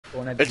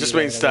It just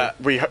means that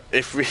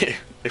if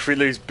we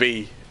lose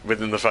B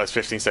within the first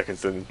 15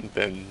 seconds,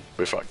 then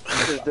we're fucked.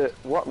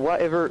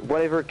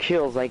 Whatever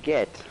kills I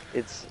get,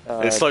 it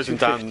slows them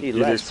down. You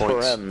lose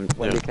points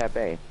when we cap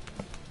A.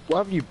 What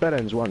have you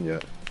Benens won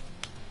yet?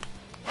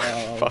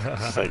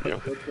 Fuck's sake, yo.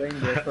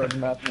 Third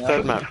map,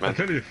 man. I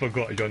totally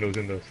forgot John was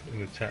in the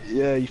chat.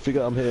 Yeah, you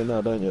forget I'm here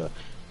now, don't you?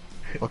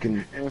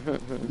 Fucking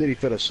nearly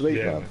fell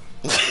asleep, man.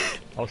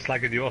 I was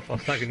slagging you off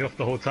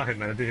the whole time,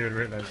 man. I didn't even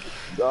realise.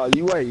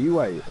 You wait.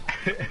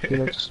 You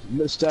know,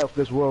 let's start off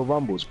this Royal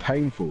Rumble. It's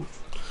painful.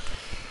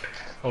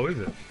 Oh, is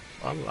it?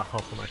 I'm like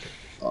half a match.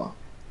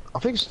 I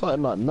think it's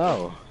starting like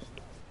now.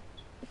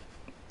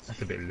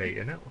 That's a bit late,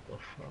 isn't it? What the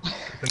fuck?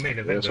 It's the main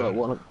event. It's like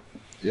 1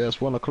 Yeah,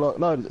 it's 1 o'clock.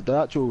 No, the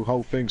actual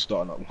whole thing's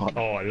starting at 1.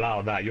 Oh,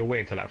 allow that. You're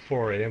waiting till like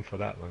 4 AM for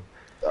that, man.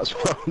 That's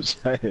what I'm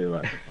saying,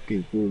 man.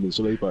 Fucking falling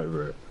asleep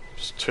over it.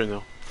 It's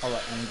 2-0.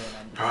 Alright, I'm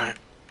going. Right.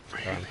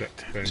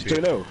 It's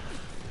 2-0.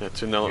 Yeah, 2-0 at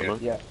the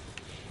moment. Yeah.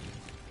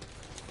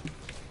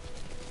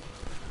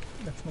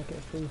 Let's make it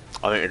a 3. I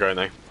think they're going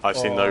A. I've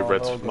seen no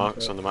red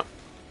marks on the map.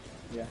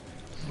 Yeah.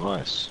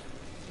 Nice.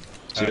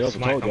 See, I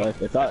told you,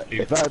 if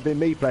that had been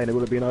me playing, it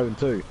would have been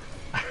 0-2.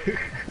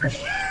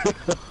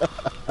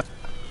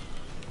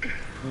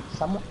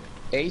 Some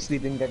Ace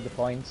didn't get the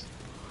points,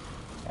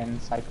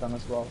 and Cyclone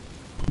as well.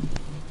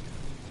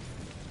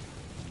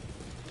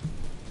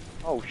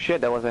 Oh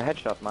shit, that was a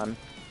headshot, man.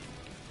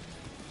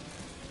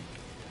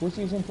 Who's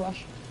using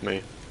flash?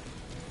 Me.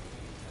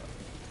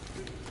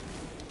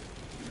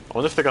 I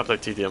wonder if they're gonna play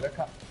TDM.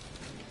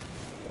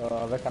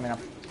 They're coming up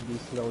B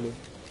slowly.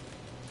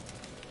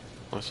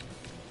 Nice.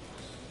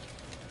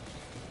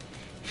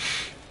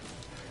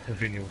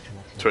 Video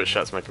Twitch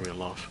chat's making me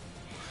laugh.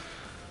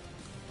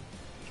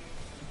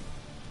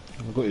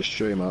 I've got your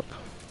stream up.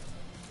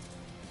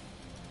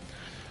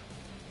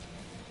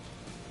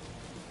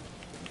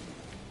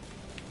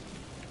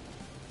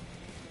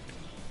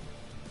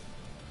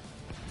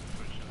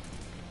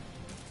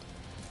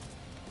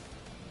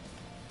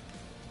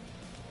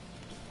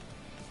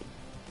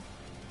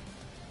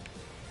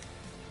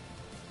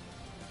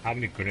 How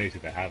many grenades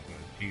did they have, man?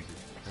 Jesus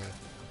Christ.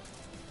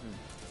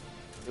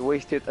 They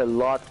wasted a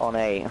lot on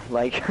A,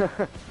 like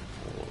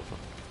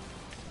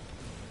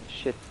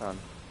shit ton.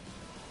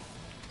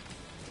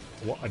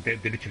 What? They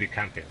literally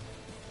camping.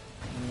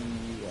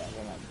 Yeah,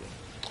 they might be.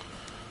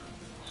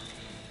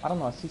 I don't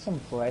know, I see some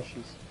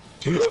flashes.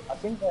 I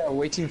think they're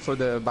waiting for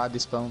the body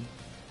spawn.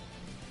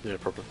 Yeah,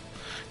 probably.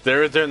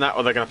 They're doing that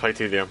or they're gonna play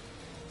TDM.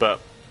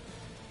 But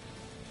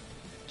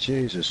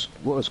Jesus,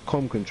 what has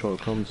Comm Control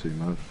come to,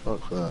 man?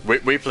 Fuck that.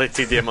 we played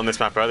TDM on this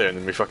map earlier and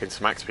then we fucking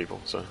smacked people,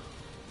 so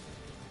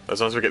as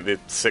long as we get the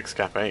 6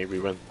 cap A, we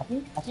win.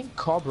 I think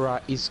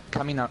Cobra is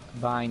coming up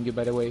behind you,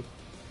 by the way,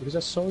 because I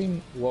saw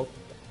him walk.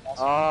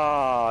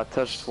 Ah,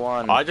 touched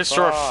one. I just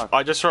saw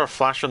a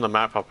flash on the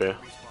map up here.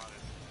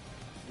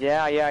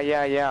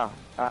 Yeah.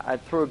 I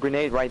threw a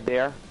grenade right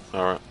there.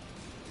 All right.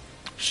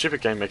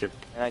 Stupid game maker.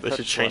 They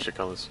should change the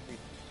colors.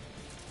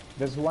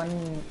 There's one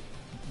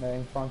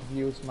in front of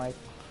you, Mike.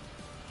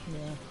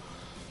 Yeah.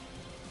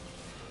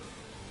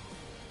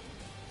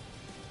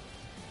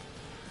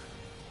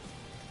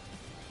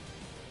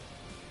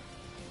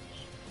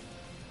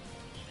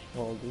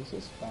 Oh, this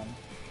is fun.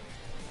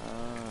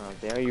 Ah,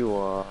 there you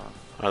are.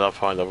 I love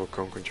high level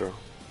comm control.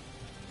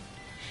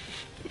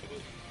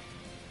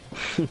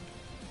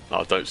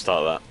 Oh, don't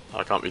start that.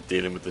 I can't be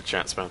dealing with the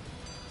chat spam.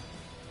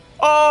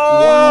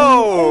 Oh!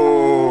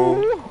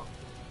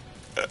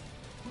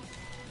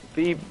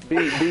 B.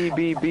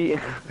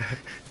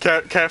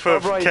 Careful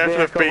of B.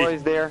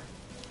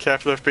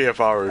 Careful of B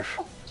of our roof.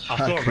 I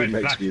saw a red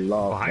makes me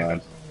laugh,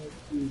 man.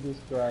 Jesus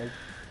Christ.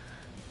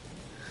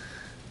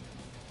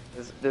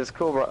 There's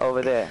Cobra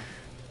over there.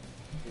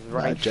 He's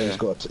right. Jenna's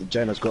got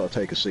to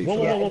take a seat.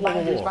 Whoa.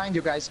 He's behind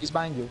you, guys. He's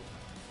behind you.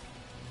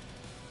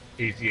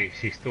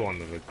 She's still on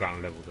the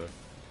ground level though.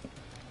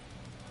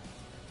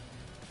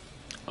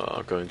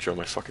 I'll go enjoy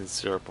my fucking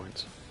 0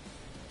 points.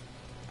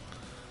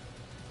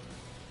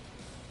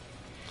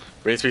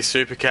 We need to be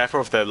super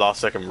careful of their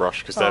last second rush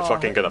because they're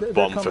fucking gonna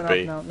bomb for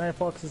B. Now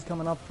Fox is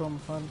coming up from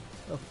front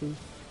of B. Do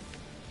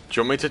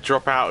you want me to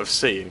drop out of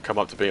C and come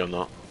up to B or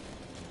not?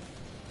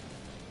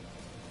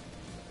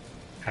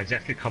 Has he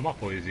actually come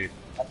up or is he?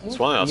 It's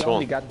one out of He spawn.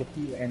 only got the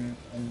kill and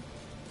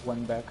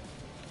went back.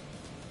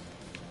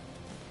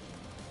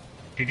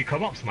 Did you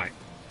come up, Smite?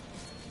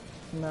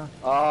 No.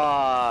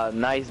 Ah,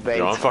 nice bait.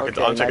 No, I'm taking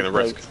nice the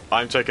risk. bait.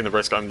 I'm taking the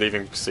risk. I'm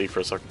leaving C for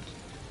a second.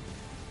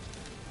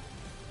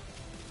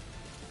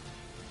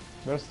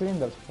 They're still in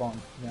their spawn,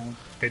 yeah.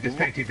 They just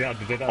painted out.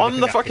 On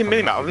the fucking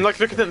minimap, I'm like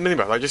looking at the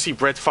minimap. I just see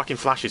red fucking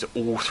flashes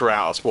all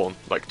throughout our spawn,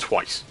 like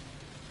twice.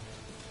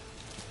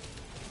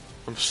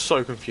 I'm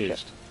so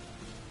confused.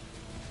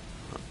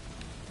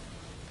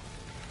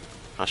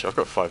 Actually, I've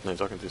got 5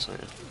 nades. I can do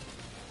something.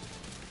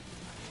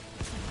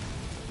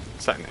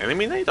 Is that an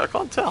enemy nade? I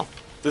can't tell.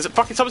 There's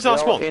fucking someone's in our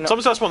spawn.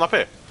 Someone's in our spawn up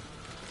here.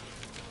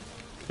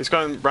 He's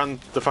going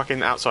round the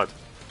fucking outside.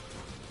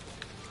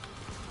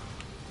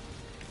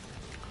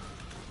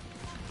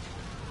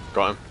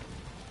 Got him.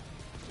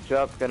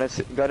 job.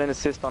 Got an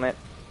assist on it.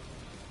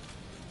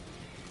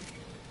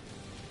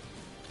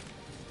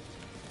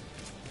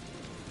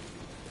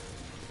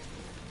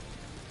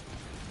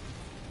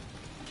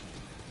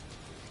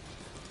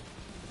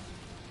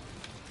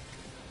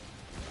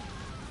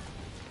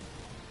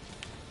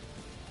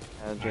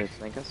 Nice. I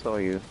think I saw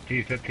you.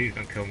 Please don't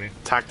kill me.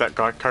 Tag that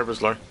guy.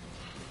 Cobra's low.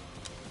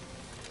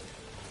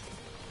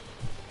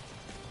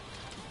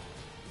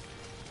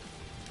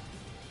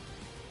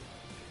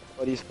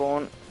 What do you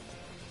spawn?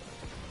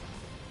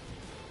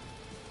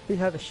 We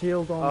have a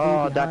shield on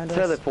Oh, B that behind us.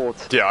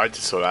 teleport. Yeah, I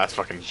just saw that. That's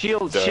fucking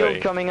Shield, dirty.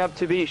 shield coming up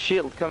to B.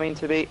 Shield coming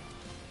to B.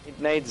 It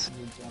nades.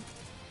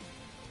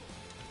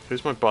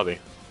 Who's my buddy?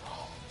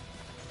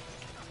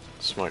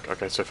 Smoke.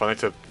 Okay, so if I need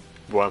to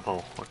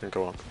wormhole, I can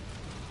go up.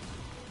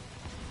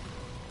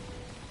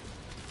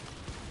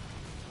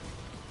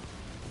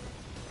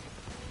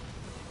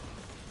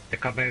 They're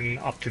coming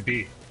up to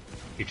B.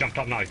 He jumped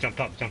up now, he's jumped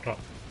up.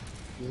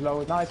 He's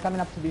low. No, he's coming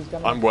up to B. He's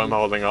coming I'm up to B.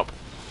 wormholing up.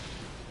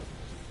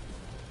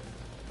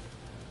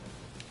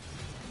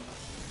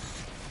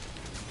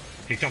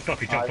 He jumped up.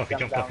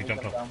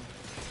 Down.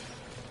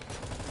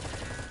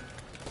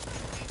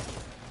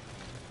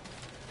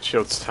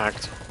 Shield's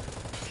tagged.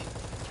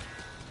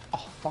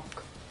 Oh,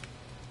 fuck.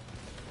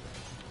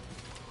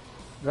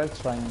 Red's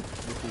trying to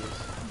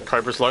defuse.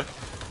 Cobra's low.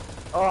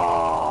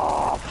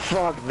 Oh,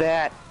 fuck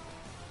that.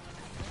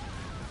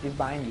 He's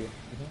behind you.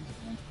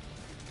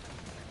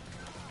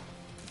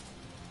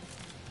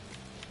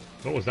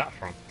 What was that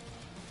from?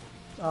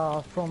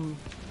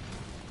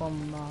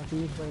 From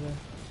B right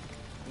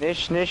there.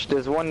 Nish,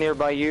 there's one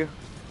nearby you.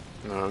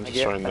 No, I'm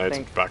just throwing nades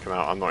and backing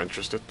out. I'm not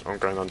interested. I'm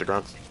going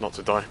underground, not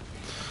to die.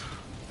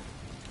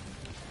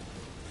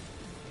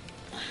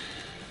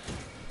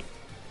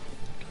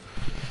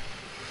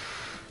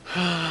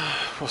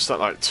 What's that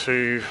like?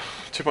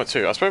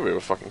 2.2? I suppose we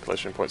were fucking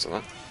collision points on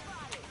that.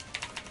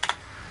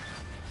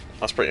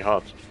 That's pretty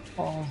hard.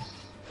 Oh,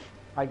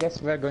 I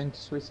guess we're going to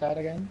suicide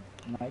again.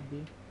 Might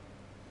be.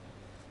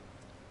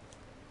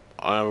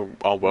 I'll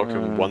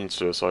welcome one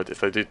suicide. If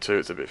they do two,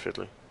 it's a bit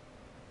fiddly.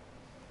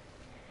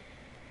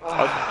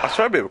 I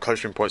swear we were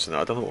collision points on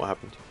that. I don't know what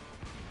happened.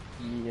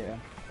 Yeah.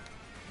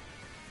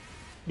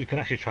 You can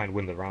actually try and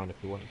win the round if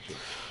you wanted to.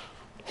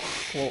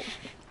 Well,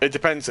 It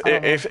depends.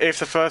 If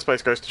the first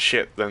base goes to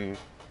shit, then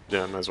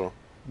yeah, may as well.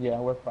 yeah,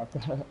 we're fucked.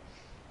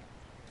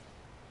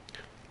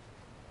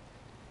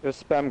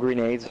 Just spam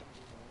grenades.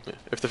 Yeah.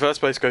 If the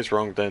first base goes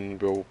wrong, then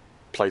we'll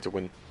play to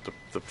win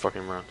the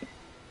fucking round.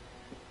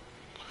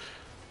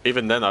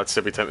 Even then, I'd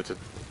still be tempted to.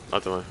 I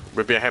don't know.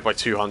 We'd be ahead by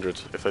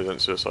 200 if they don't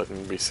suicide, and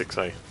we'd be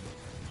 6A.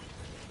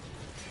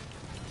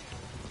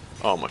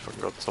 Oh my fucking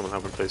god! Someone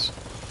help me, please.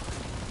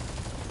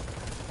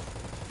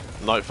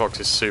 Night Fox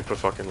is super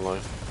fucking low.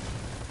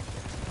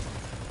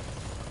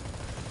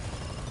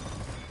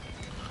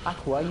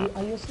 Aku, are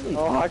you asleep?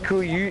 Oh,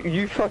 Aku,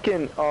 you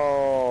fucking.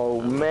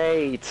 Oh,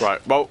 mate.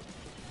 Right. Well,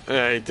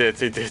 yeah, he did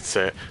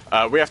say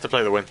it. We have to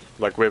play the win.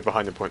 Like we're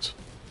behind in points.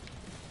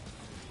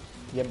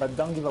 Yeah, but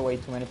don't give away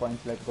too many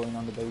points like going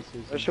on the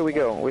bases. Where shall we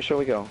go? Where shall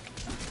we go?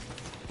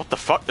 What the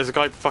fuck? There's a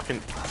guy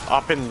fucking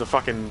up in the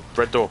fucking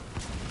red door.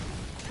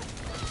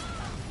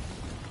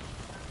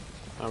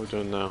 How are we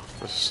doing now?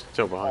 We're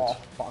still behind. Oh,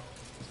 fuck.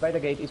 It's by the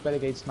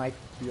gate, Snipe.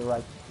 To your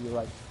right, to your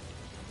right.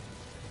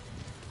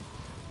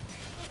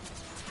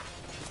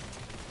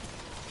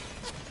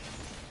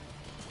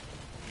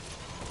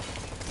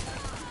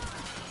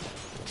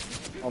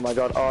 Oh my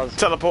god, Oz.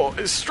 Teleport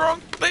is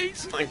strong,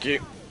 please. Thank you.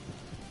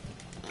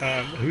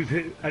 Who's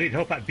hit? I need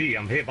help at B.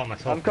 I'm here by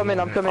myself. I'm coming.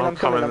 Yeah,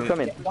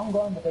 don't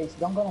go on the base,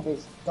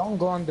 don't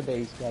go on the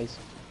base, guys.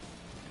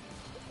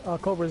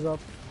 Cobra's up.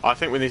 I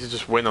think we need to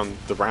just win on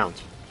the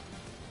round.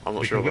 I'm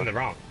not We sure. can win the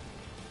round.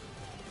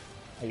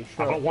 Are you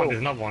sure? I got one. There's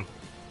another one.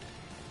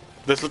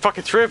 There's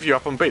fucking 3 of you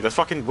up on B. Let's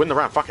fucking win the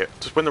round. Fuck it.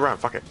 Just win the round.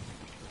 Fuck it.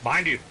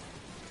 Behind you.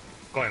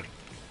 Got him.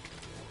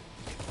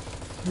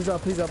 He's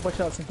up, watch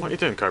out, What are you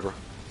doing, Cobra?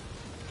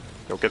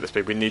 Yo, get this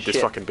B. We need this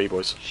Shit. fucking B,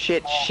 boys.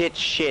 Shit.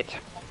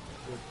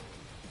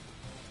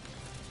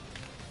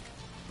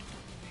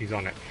 He's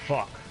on it.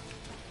 Fuck.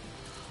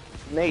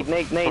 Nade.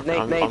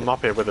 I'm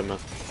up here with him, man.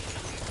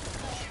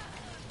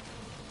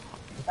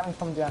 He's coming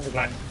from the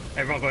underground. Nice.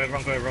 Everyone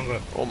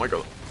go. Oh my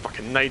god.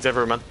 Fucking nades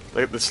everywhere, man.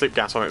 There's sleep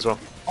gas on it as well.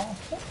 Oh,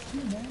 fuck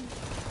you, man.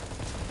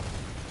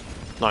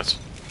 Nice.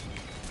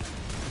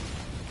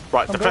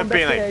 Right, I'm defend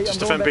going B back and to A. A,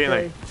 Just I'm going defend B and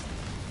back A.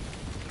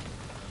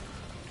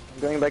 to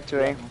I'm going back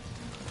to A.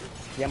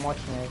 Yeah, I'm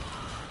watching it.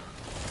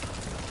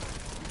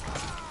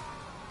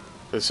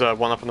 There's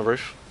one up on the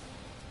roof.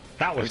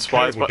 That was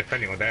Inspired terrible by-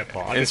 defending on their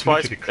part. I just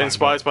literally climbed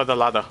Inspired up. by the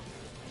ladder.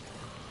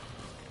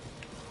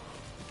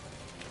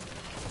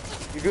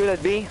 You good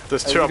at B?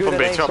 There's Are 2 you up good on at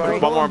B. A? 2 up Sorry. on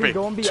B. One more on Go B.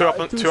 on B, 2 up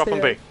on two 2 up on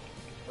stay B.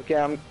 Okay,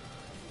 I'm.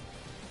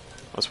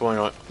 That's what I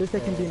got. They're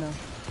taking B now.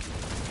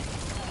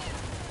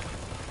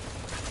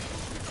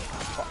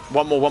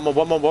 One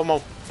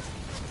more.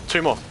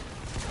 2 more.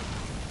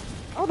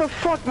 How the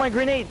fuck my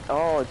grenade?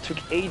 Oh, it took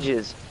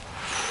ages.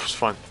 It's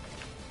fine.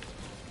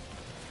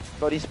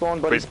 Body spawn,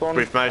 body spawn.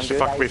 We've managed to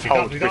fuck. We've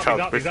held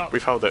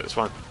it. It's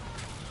fine.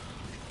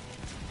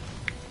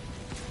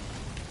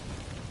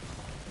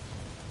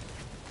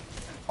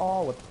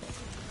 Oh, what?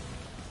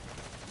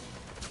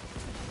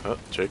 Oh,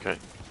 JK.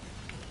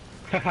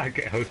 I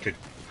get hosted.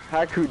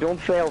 Haku, don't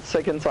fail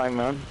second time,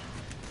 man.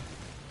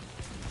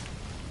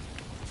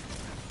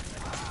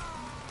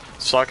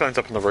 Cyclone's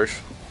up on the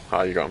roof. How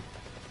are you going?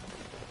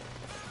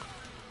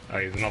 Oh,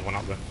 there's another one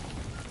up there.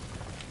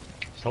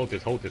 Just hold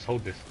this, hold this,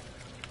 hold this.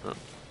 Oh.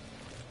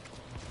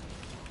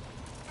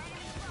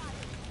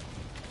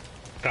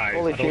 Guys,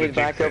 Holy I don't want shit, to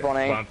back jinx up it, on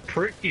A. but I'm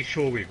pretty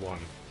sure we've won.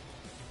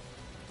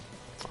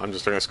 I'm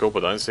just looking at score,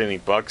 but I don't see any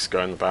bugs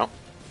going about.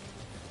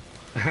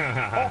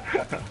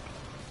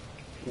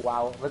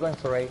 Wow, we're going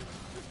for A.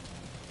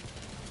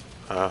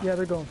 Yeah,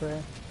 they're going for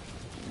A.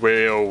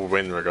 We'll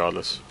win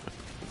regardless.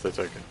 If they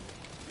take it.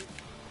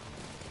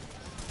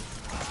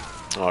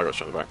 Oh, I got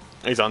shot in the back.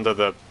 He's under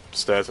the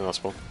stairs in our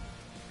spawn.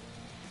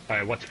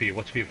 Alright, watch B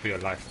for your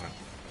life, man.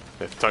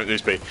 Yeah, don't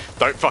lose B.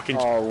 Don't fucking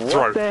Oh, what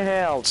throw. the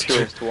hell?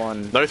 First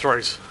one. No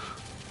throws.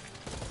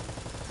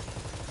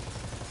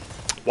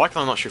 Why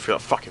can I not shoot through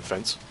that fucking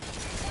fence?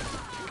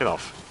 Get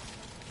off.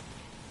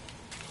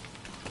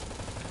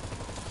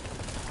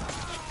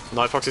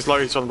 Night Fox is low,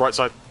 he's on the right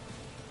side.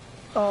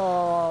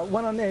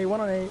 One on A,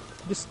 one on A.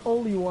 Just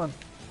only one.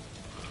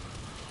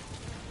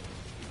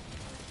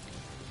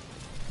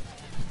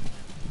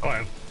 Got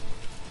him.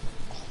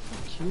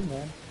 Fuck you,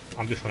 man.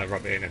 I'm just gonna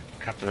rub it in and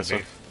capture the Yes,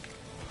 base.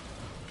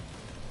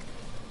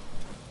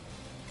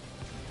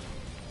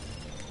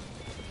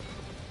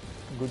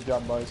 Good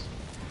job, boys.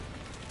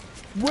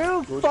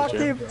 Well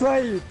fucking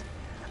played!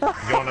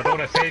 John, I don't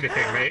wanna say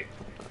anything, mate.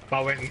 But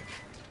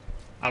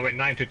I went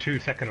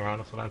 9-2 second round,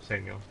 that's what I'm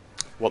saying, yo.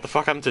 What the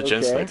fuck happened to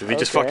Jens? Did he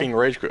just fucking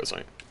rage quit or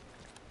something?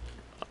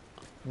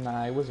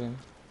 Nah, it was him.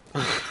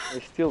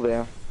 He's still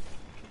there.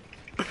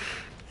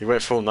 He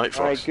went full Night Fox.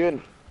 Alright,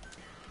 good.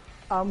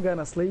 I'm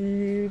gonna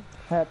sleep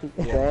happy.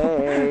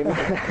 Same.